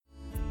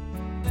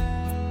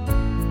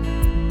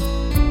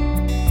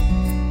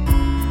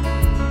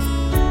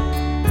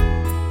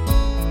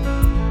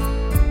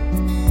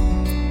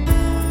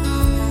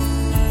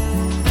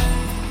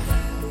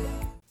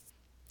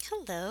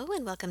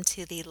welcome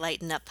to the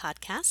Lighten Up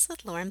podcast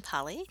with Lauren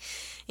Polly,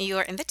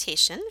 your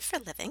invitation for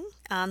living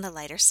on the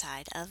lighter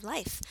side of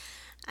life.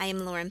 I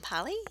am Lauren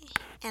Polly,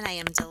 and I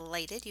am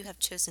delighted you have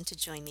chosen to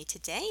join me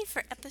today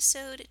for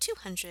episode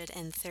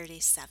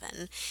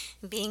 237,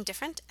 Being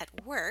Different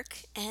at Work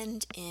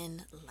and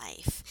in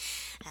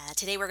Life.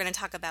 Today we're going to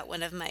talk about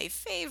one of my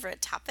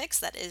favorite topics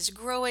that is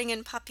growing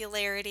in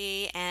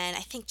popularity, and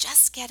I think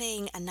just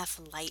getting enough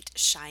light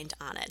shined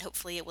on it.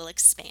 Hopefully it will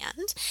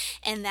expand,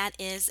 and that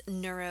is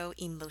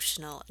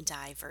neuro-emotional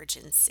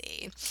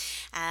divergency.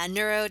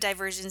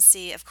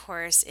 Neurodivergency, of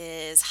course,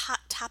 is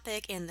hot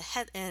topic in the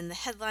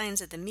headlines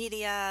of the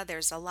media.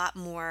 There's a lot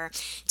more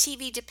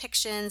TV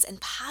depictions and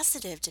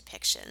positive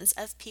depictions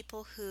of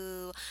people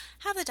who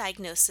have the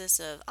diagnosis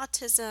of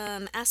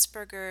autism,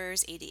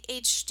 Asperger's,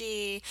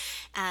 ADHD.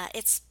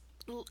 It's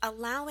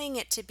allowing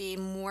it to be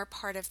more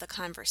part of the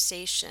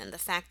conversation, the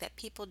fact that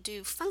people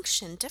do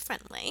function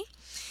differently.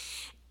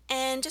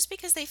 And just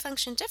because they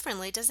function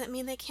differently doesn't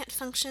mean they can't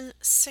function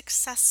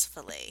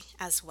successfully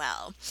as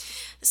well.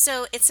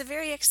 So it's a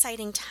very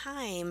exciting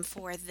time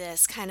for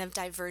this kind of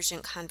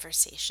divergent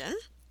conversation.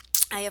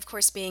 I, of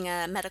course, being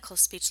a medical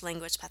speech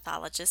language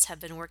pathologist, have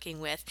been working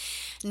with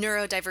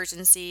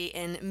neurodivergency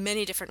in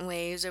many different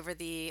ways over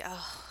the,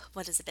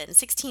 what has it been,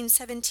 16,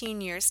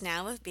 17 years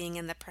now of being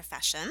in the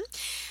profession.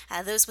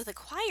 Those with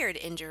acquired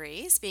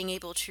injuries, being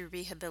able to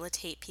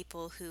rehabilitate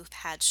people who've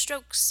had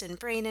strokes and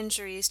brain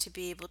injuries to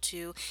be able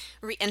to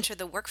re-enter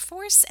the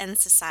workforce and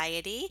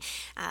society,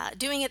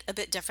 doing it a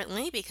bit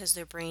differently because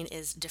their brain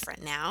is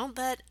different now,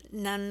 but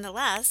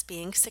nonetheless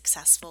being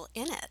successful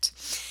in it.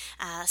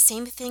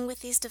 Same thing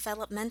with these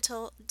developmental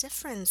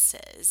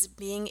differences,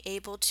 being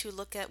able to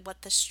look at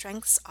what the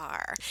strengths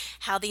are,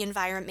 how the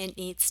environment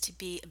needs to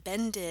be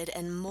bended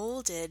and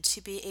molded to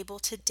be able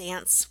to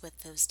dance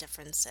with those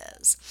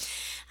differences.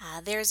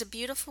 There's a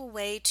beautiful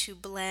way to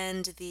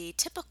blend the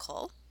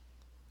typical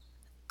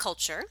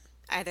culture,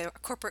 either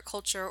corporate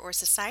culture or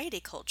society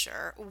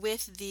culture,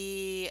 with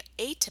the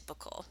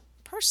atypical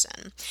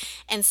person,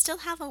 and still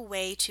have a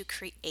way to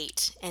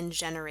create and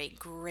generate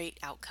great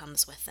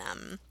outcomes with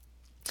them.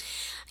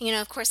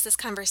 Of course, this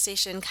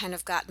conversation kind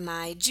of got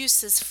my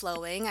juices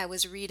flowing. I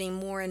was reading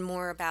more and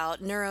more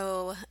about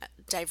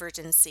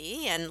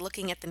neurodivergency and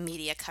looking at the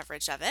media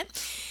coverage of it.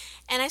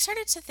 And I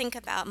started to think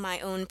about my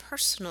own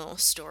personal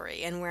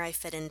story and where I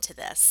fit into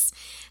this.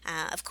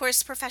 Of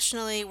course,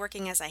 professionally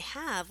working as I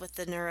have with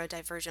the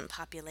neurodivergent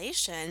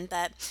population,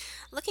 but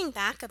looking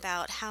back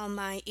about how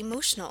my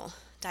emotional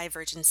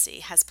divergency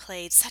has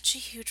played such a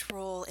huge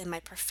role in my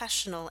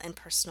professional and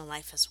personal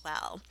life as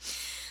well.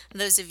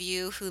 Those of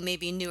you who may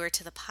be newer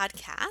to the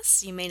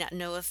podcast, you may not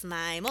know of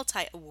my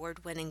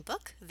multi-award winning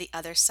book, The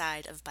Other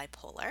Side of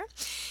Bipolar.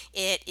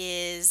 It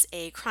is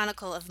a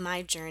chronicle of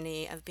my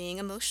journey of being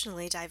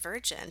emotionally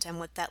divergent and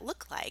what that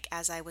looked like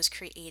as I was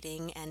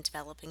creating and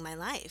developing my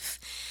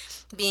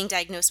life. Being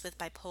diagnosed with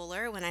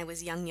bipolar when I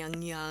was young,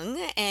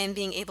 and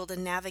being able to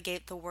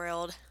navigate the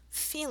world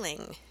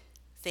feeling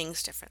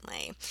things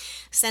differently,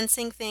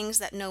 sensing things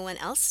that no one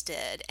else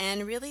did,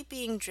 and really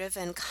being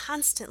driven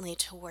constantly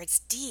towards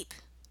deep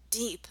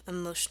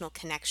emotional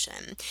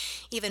connection,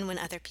 even when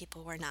other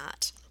people were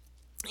not.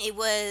 It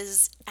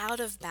was out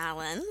of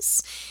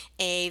balance,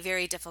 a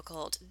very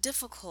difficult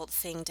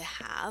thing to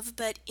have,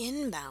 but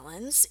in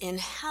balance, in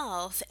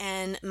health,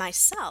 and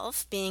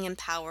myself being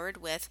empowered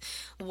with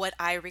what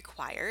I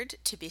required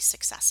to be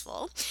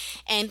successful,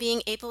 and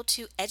being able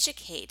to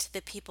educate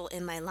the people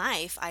in my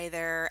life,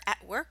 either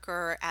at work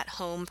or at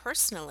home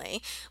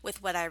personally,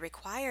 with what I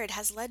required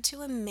has led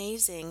to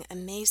amazing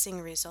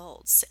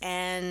results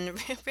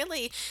and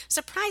really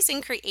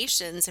surprising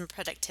creations and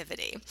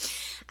productivity.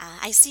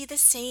 I see the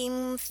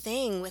same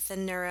thing with the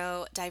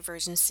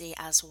neurodivergency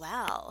as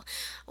well.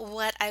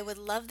 What I would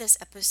love this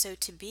episode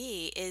to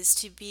be is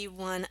to be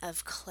one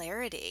of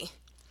clarity.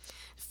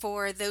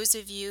 For those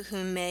of you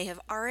who may have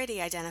already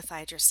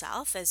identified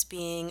yourself as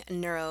being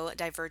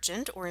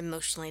neurodivergent or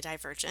emotionally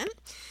divergent,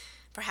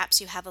 perhaps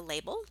you have a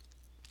label,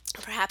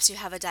 perhaps you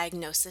have a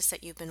diagnosis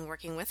that you've been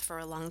working with for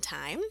a long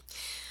time.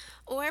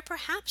 Or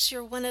perhaps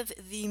you're one of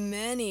the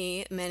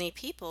many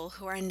people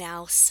who are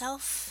now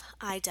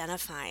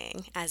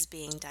self-identifying as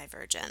being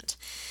divergent.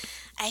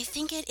 I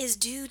think it is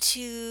due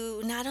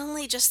to not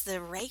only just the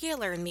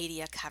regular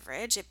media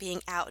coverage, it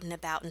being out and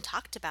about and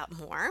talked about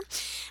more,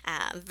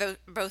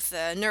 both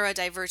the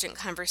neurodivergent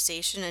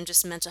conversation and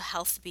just mental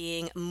health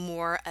being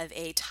more of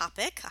a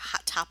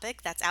hot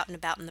topic that's out and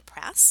about in the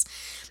press,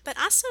 but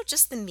also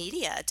just the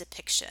media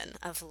depiction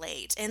of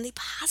late and the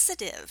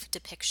positive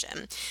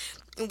depiction,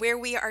 where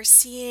we are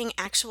seeing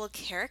actual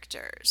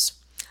characters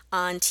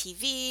on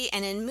TV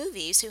and in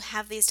movies who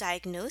have these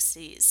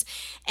diagnoses.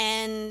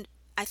 And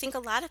I think a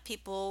lot of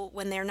people,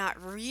 when they're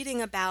not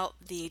reading about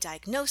the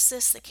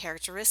diagnosis, the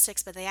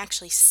characteristics, but they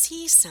actually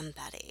see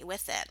somebody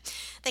with it,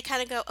 they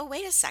kind of go, oh,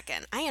 wait a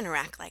second, I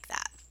interact like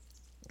that.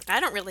 I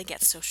don't really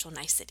get social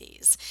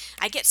niceties.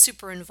 I get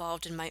super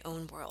involved in my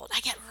own world. I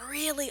get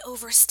really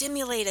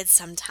overstimulated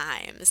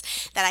sometimes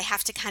that I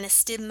have to kind of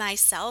stim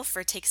myself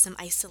or take some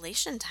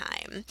isolation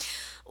time.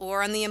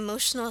 Or on the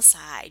emotional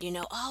side,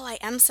 oh, I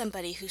am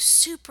somebody who's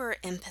super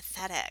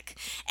empathetic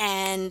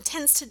and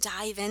tends to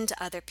dive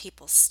into other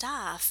people's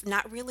stuff,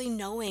 not really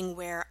knowing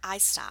where I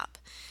stop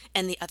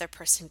and the other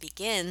person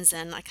begins,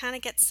 and I kind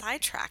of get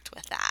sidetracked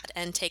with that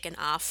and taken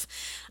off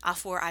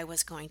where I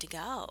was going to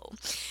go.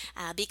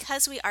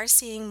 Because we are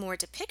seeing more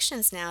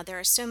depictions now, there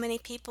are so many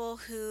people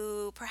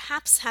who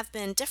perhaps have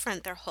been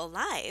different their whole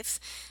life,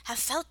 have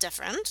felt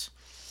different,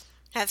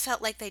 have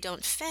felt like they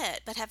don't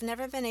fit, but have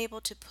never been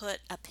able to put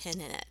a pin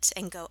in it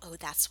and go, oh,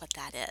 that's what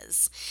that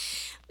is.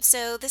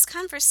 So, this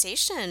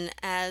conversation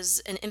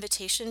as an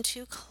invitation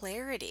to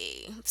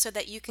clarity so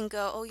that you can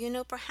go,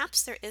 oh,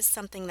 perhaps there is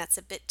something that's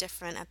a bit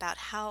different about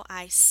how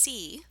I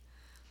see,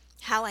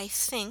 how I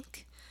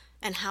think,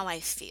 and how I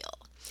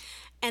feel.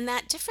 And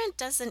that different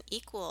doesn't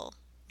equal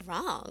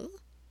wrong,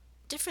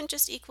 different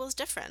just equals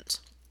different.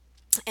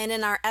 And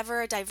in our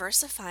ever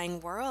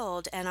diversifying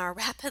world and our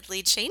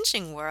rapidly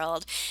changing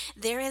world,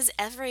 there is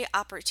every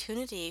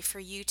opportunity for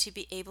you to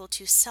be able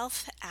to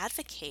self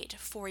advocate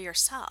for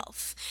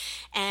yourself.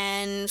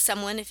 And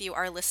someone, if you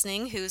are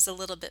listening, who's a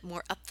little bit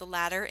more up the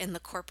ladder in the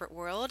corporate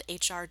world,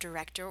 HR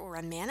director or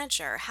a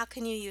manager, how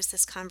can you use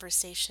this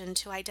conversation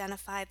to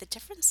identify the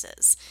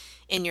differences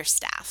in your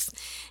staff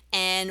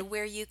and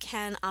where you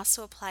can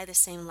also apply the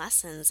same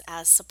lessons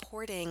as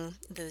supporting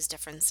those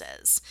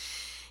differences?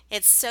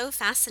 It's so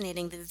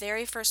fascinating. The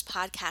very first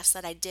podcast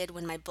that I did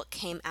when my book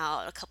came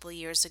out a couple of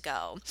years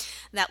ago,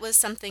 that was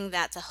something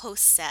that the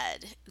host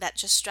said that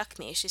just struck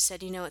me. She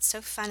said, it's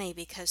so funny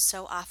because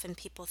so often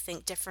people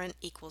think different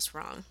equals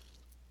wrong.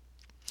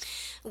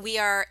 We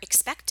are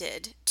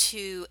expected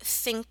to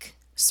think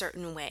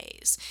certain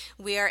ways.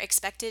 We are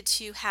expected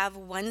to have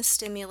one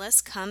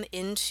stimulus come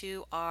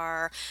into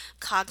our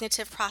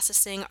cognitive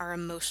processing, our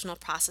emotional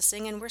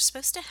processing, and we're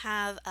supposed to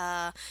have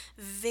a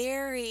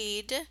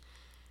varied,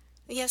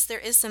 yes, there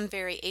is some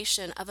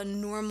variation of a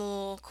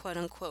normal quote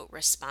unquote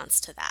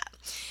response to that.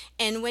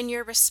 And when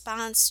your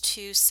response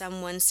to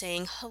someone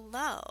saying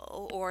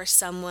hello or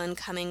someone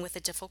coming with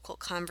a difficult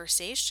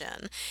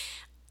conversation,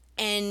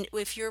 and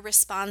if your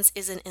response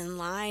isn't in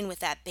line with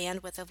that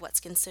bandwidth of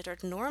what's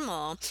considered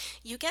normal,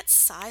 you get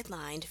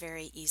sidelined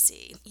very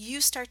easy.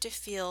 You start to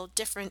feel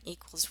different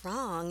equals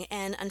wrong.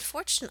 And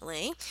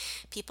unfortunately,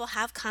 people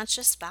have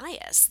conscious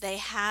bias. They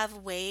have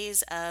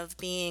ways of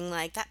being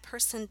like, that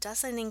person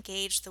doesn't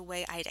engage the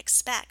way I'd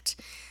expect.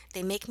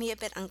 They make me a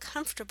bit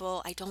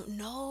uncomfortable. I don't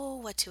know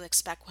what to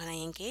expect when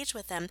I engage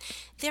with them.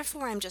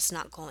 Therefore, I'm just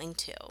not going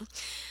to.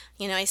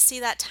 I see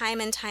that time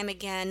and time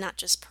again, not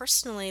just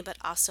personally, but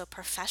also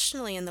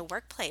professionally in the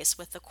workplace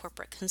with the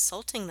corporate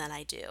consulting that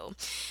I do.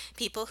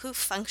 People who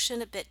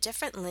function a bit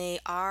differently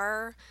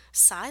are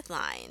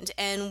sidelined.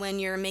 And when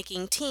you're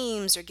making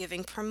teams or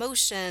giving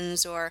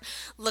promotions or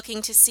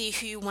looking to see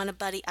who you want to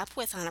buddy up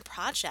with on a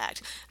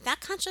project,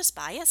 that conscious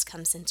bias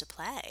comes into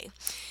play.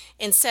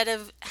 Instead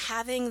of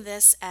having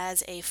this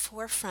as a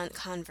forefront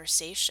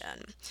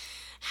conversation,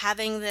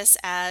 having this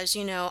as,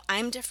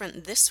 I'm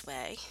different this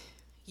way,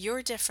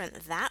 you're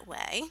different that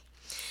way,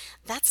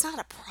 that's not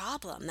a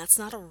problem. That's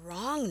not a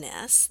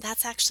wrongness.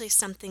 That's actually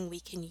something we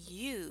can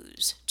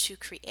use to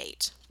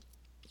create.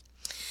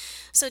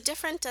 So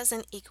different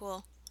doesn't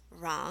equal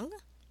wrong.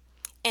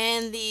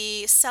 And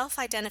the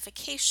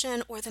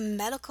self-identification or the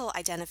medical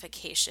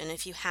identification,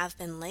 if you have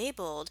been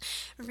labeled,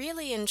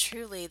 really and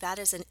truly, that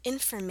is an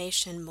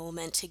information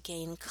moment to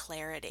gain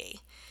clarity.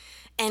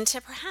 And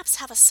to perhaps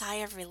have a sigh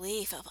of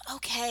relief of,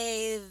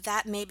 okay,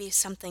 that may be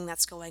something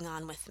that's going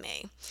on with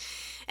me.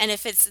 And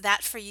if it's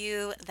that for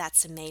you,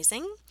 that's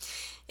amazing.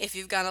 If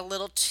you've gone a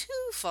little too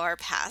far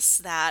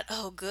past that,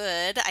 oh,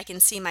 good, I can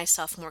see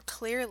myself more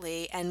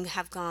clearly and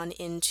have gone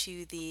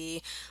into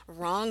the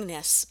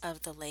wrongness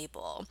of the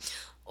label.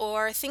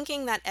 Or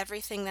thinking that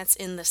everything that's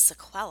in the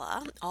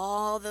sequela,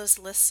 all those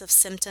lists of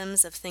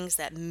symptoms of things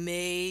that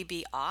may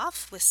be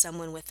off with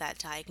someone with that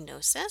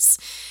diagnosis,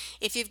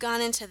 if you've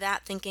gone into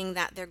that thinking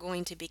that they're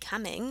going to be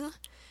coming,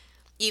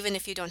 even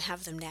if you don't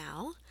have them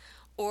now,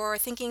 or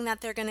thinking that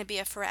they're going to be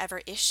a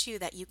forever issue,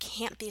 that you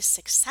can't be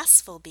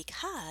successful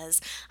because,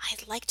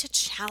 I'd like to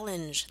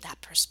challenge that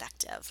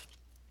perspective.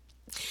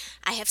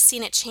 I have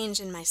seen it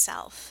change in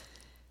myself.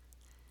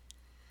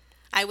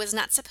 I was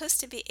not supposed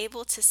to be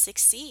able to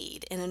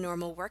succeed in a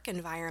normal work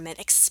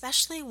environment,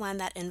 especially one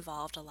that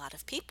involved a lot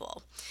of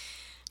people.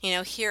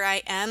 Here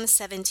I am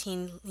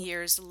 17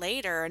 years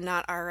later,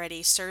 not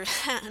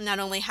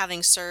only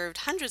having served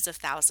hundreds of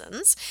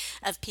thousands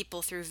of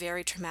people through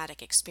very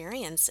traumatic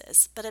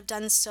experiences, but have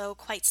done so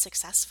quite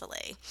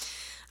successfully.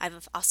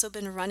 I've also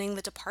been running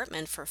the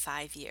department for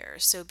 5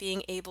 years, so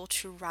being able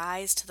to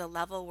rise to the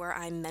level where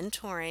I'm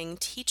mentoring,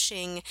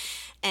 teaching,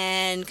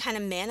 and kind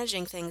of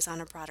managing things on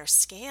a broader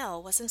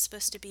scale wasn't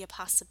supposed to be a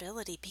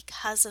possibility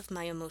because of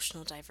my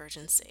emotional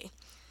divergency.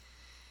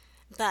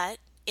 But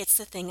it's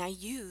the thing I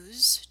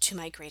use to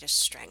my greatest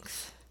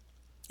strength.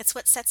 It's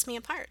what sets me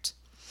apart.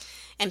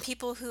 And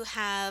people who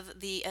have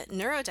the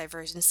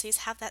neurodivergencies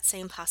have that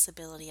same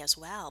possibility as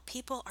well.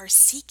 People are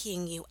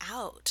seeking you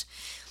out,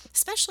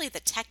 especially the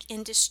tech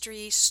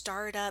industry,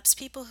 startups,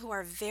 people who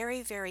are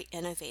very, very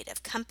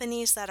innovative,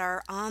 companies that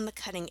are on the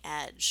cutting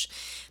edge,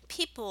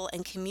 people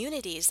and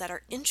communities that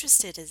are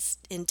interested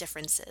in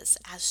differences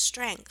as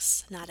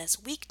strengths, not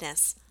as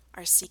weakness,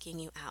 are seeking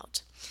you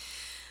out.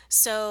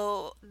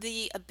 So,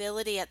 the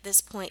ability at this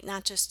point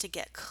not just to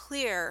get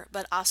clear,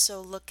 but also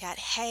look at,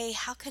 hey,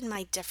 how can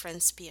my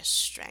difference be a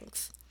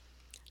strength,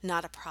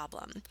 not a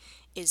problem,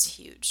 is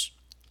huge.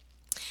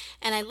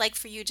 And I'd like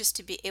for you just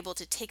to be able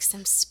to take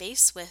some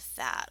space with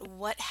that.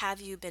 What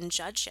have you been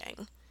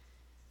judging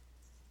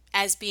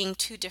as being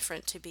too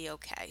different to be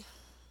okay?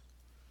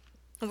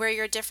 Where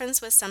your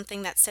difference was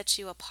something that sets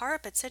you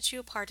apart, but sets you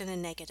apart in a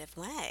negative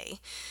way.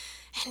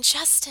 And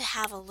just to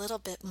have a little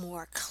bit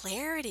more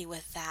clarity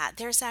with that,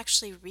 there's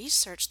actually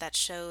research that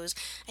shows,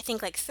 I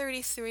think like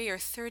 33 or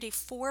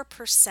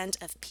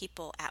 34% of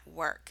people at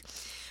work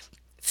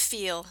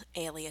feel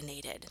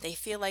alienated. They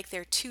feel like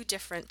they're too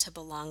different to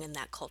belong in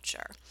that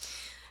culture.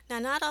 Now,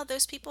 not all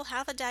those people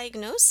have a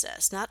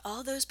diagnosis. Not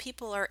all those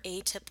people are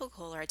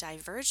atypical or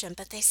divergent,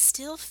 but they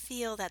still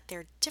feel that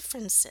their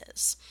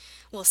differences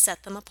will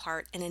set them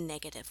apart in a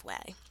negative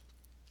way.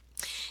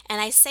 And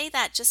I say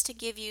that just to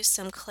give you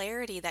some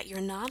clarity that you're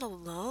not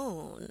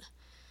alone.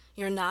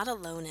 You're not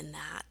alone in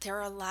that. There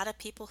are a lot of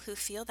people who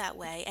feel that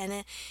way.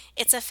 And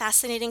it's a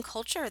fascinating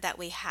culture that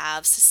we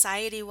have,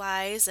 society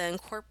wise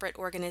and corporate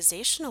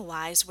organizational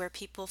wise, where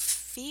people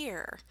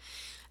fear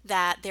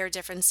that their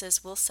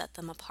differences will set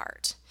them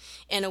apart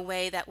in a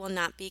way that will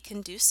not be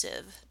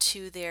conducive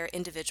to their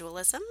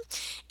individualism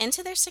and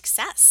to their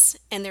success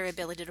and their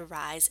ability to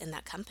rise in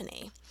that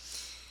company.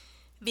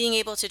 Being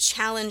able to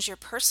challenge your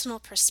personal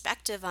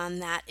perspective on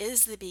that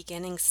is the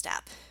beginning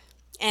step.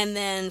 And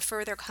then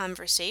further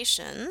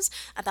conversations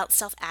about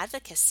self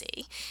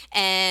advocacy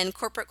and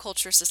corporate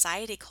culture,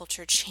 society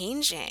culture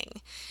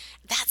changing.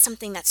 That's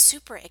something that's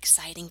super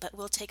exciting, but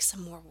will take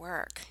some more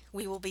work.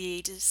 We will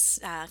be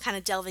just kind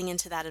of delving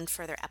into that in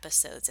further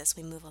episodes as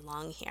we move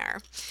along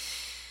here.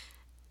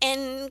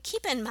 And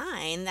keep in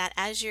mind that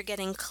as you're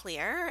getting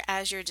clear,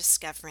 as you're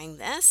discovering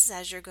this,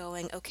 as you're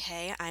going,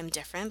 okay, I'm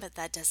different, but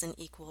that doesn't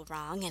equal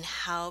wrong. And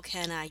how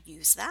can I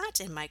use that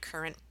in my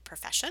current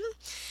profession,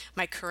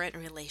 my current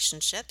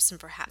relationships, and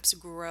perhaps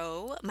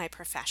grow my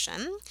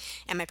profession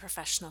and my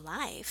professional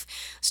life?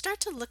 Start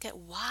to look at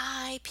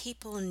why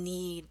people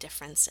need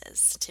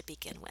differences to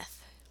begin with.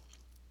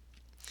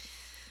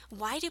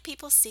 Why do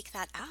people seek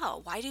that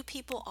out? Why do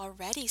people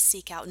already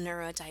seek out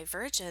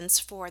neurodivergence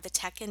for the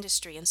tech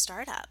industry and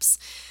startups?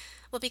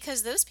 Well,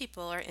 because those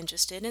people are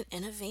interested in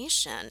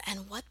innovation.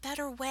 And what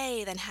better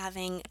way than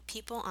having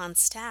people on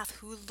staff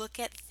who look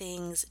at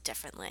things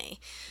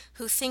differently,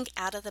 who think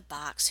out of the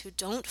box, who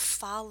don't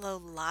follow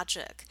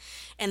logic,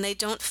 and they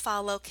don't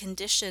follow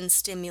conditioned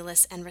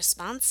stimulus and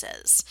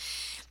responses,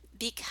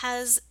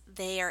 because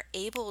they are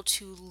able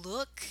to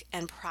look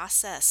and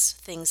process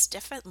things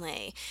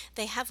differently.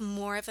 They have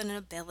more of an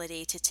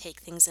ability to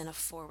take things in a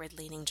forward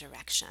leaning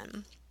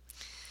direction.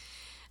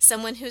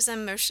 Someone who's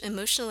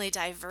emotionally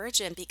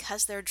divergent,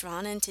 because they're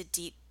drawn into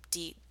deep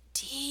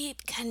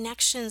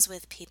connections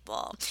with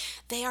people.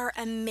 They are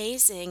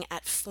amazing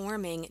at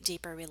forming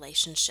deeper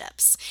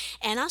relationships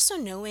and also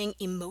knowing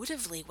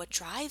emotively what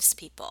drives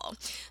people.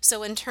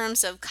 So, in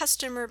terms of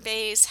customer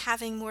base,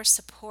 having more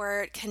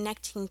support,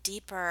 connecting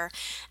deeper,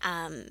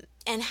 and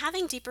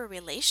having deeper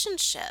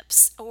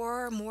relationships,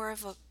 or more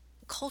of a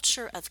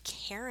culture of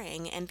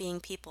caring and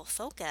being people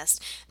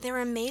focused, they're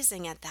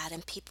amazing at that,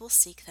 and people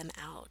seek them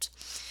out.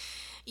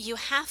 You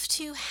have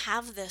to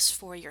have this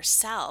for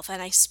yourself.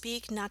 And I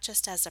speak not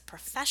just as a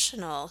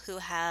professional who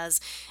has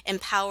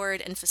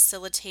empowered and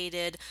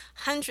facilitated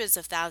hundreds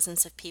of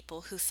thousands of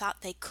people who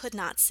thought they could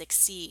not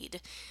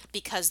succeed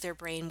because their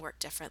brain worked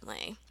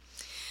differently,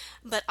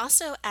 but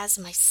also as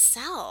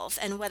myself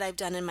and what I've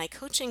done in my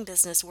coaching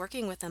business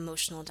working with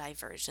emotional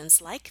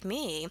divergence like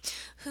me,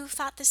 who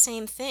thought the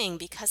same thing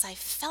because I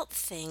felt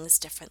things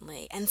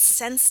differently and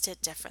sensed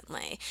it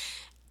differently.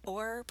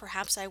 Or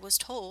perhaps I was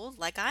told,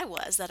 like I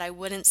was, that I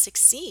wouldn't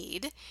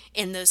succeed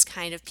in those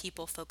kind of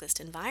people focused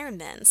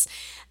environments,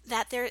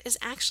 that there is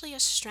actually a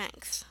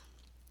strength.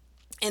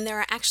 And there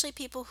are actually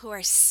people who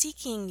are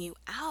seeking you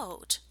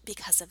out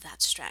because of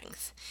that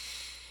strength.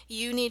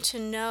 You need to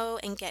know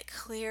and get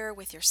clear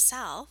with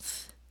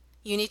yourself.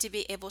 You need to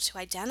be able to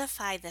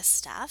identify this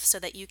stuff so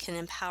that you can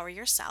empower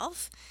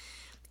yourself.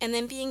 And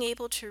then being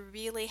able to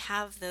really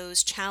have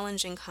those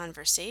challenging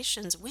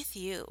conversations with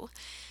you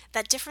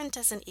that different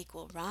doesn't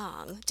equal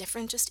wrong.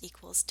 Different just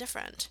equals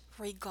different,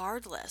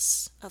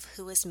 regardless of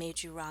who has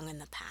made you wrong in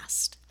the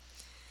past.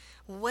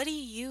 What do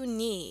you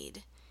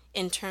need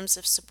in terms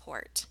of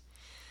support?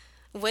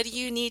 What do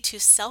you need to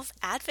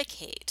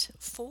self-advocate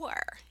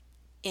for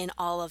in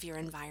all of your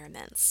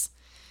environments?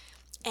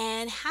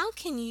 And how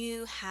can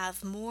you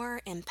have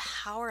more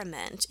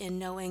empowerment in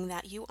knowing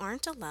that you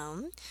aren't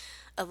alone?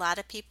 A lot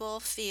of people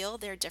feel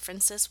their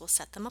differences will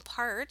set them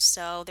apart,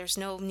 so there's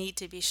no need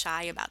to be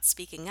shy about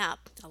speaking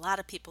up. A lot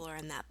of people are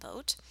in that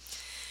boat.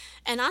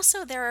 And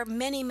also, there are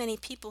many, many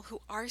people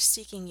who are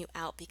seeking you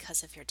out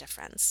because of your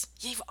difference.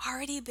 You've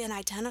already been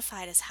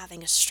identified as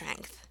having a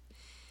strength.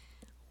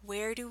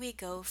 Where do we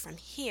go from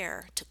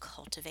here to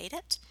cultivate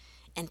it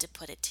and to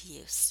put it to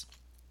use?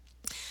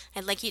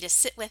 I'd like you to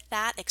sit with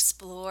that,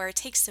 explore,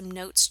 take some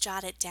notes,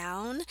 jot it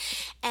down,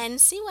 and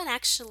see what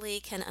actually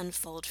can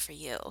unfold for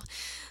you.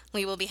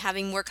 We will be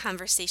having more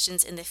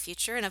conversations in the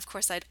future, and of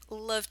course, I'd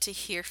love to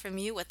hear from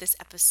you what this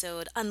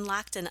episode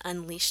unlocked and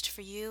unleashed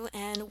for you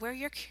and where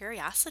your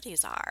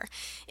curiosities are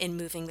in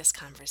moving this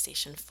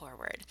conversation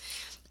forward.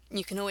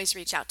 You can always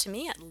reach out to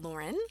me at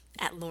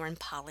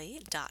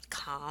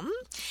laurenpolly.com.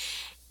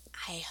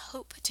 I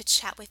hope to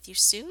chat with you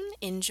soon.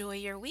 Enjoy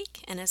your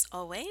week, and as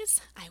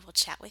always, I will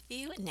chat with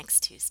you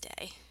next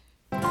Tuesday.